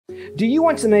Do you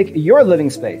want to make your living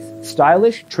space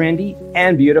stylish, trendy,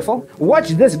 and beautiful? Watch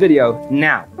this video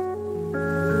now.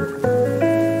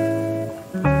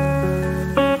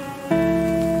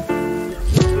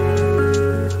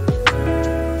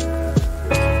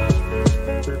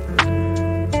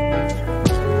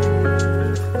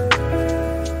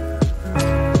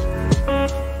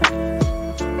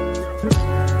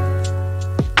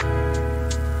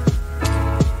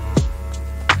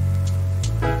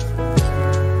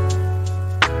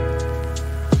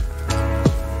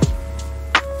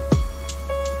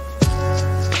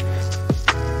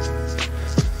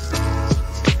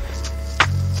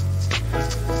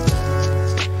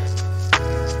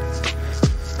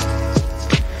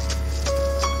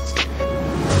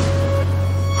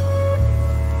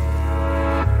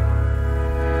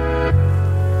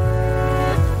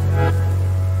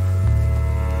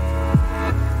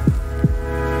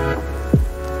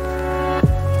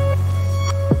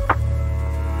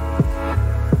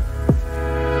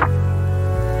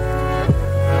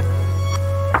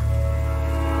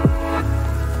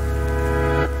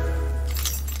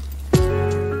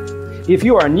 If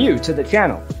you are new to the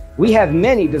channel, we have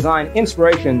many design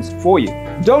inspirations for you.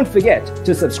 Don't forget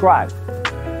to subscribe.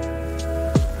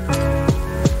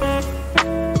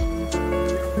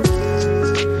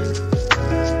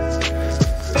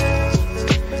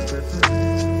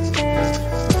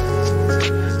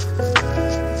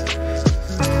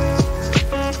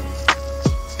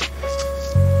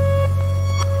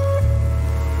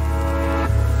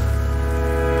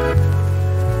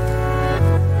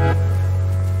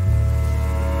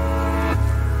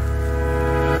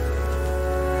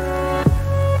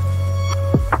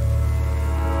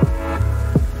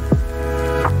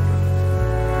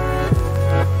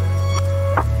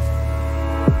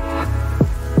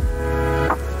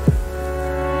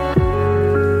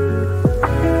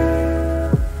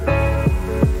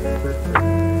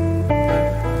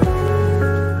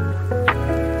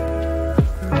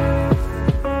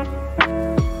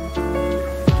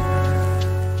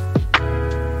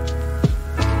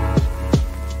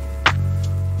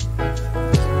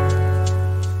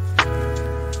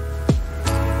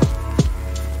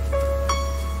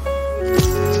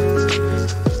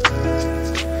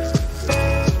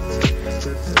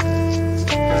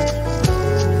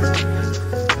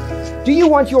 Do you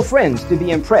want your friends to be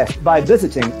impressed by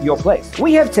visiting your place?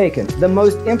 We have taken the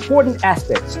most important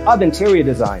aspects of interior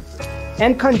design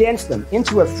and condensed them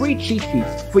into a free cheat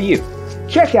sheet for you.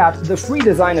 Check out the free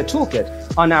designer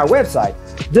toolkit on our website,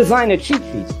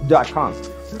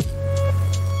 designercheatsheet.com.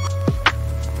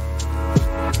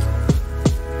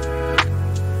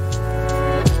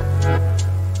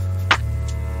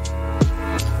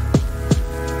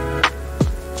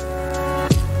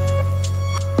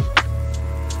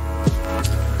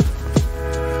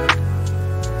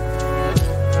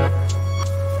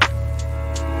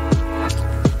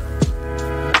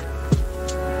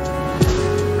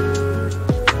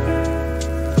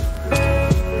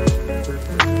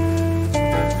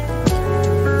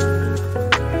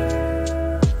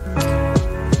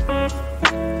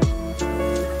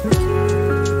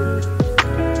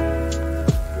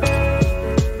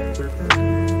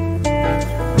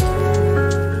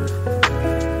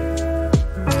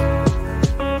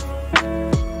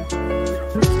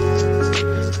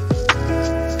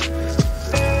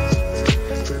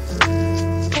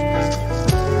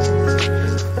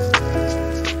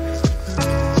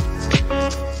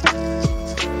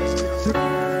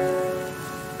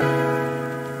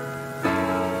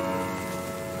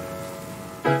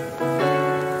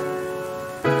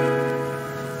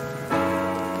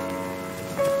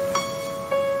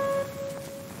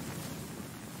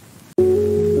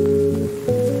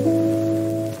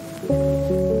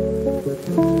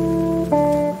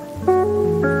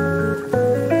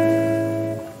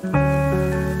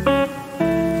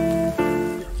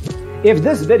 If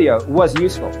this video was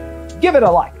useful, give it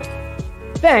a like.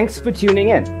 Thanks for tuning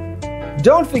in.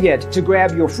 Don't forget to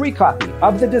grab your free copy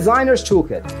of the Designer's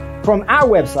Toolkit from our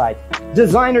website,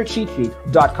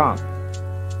 designercheatsheet.com.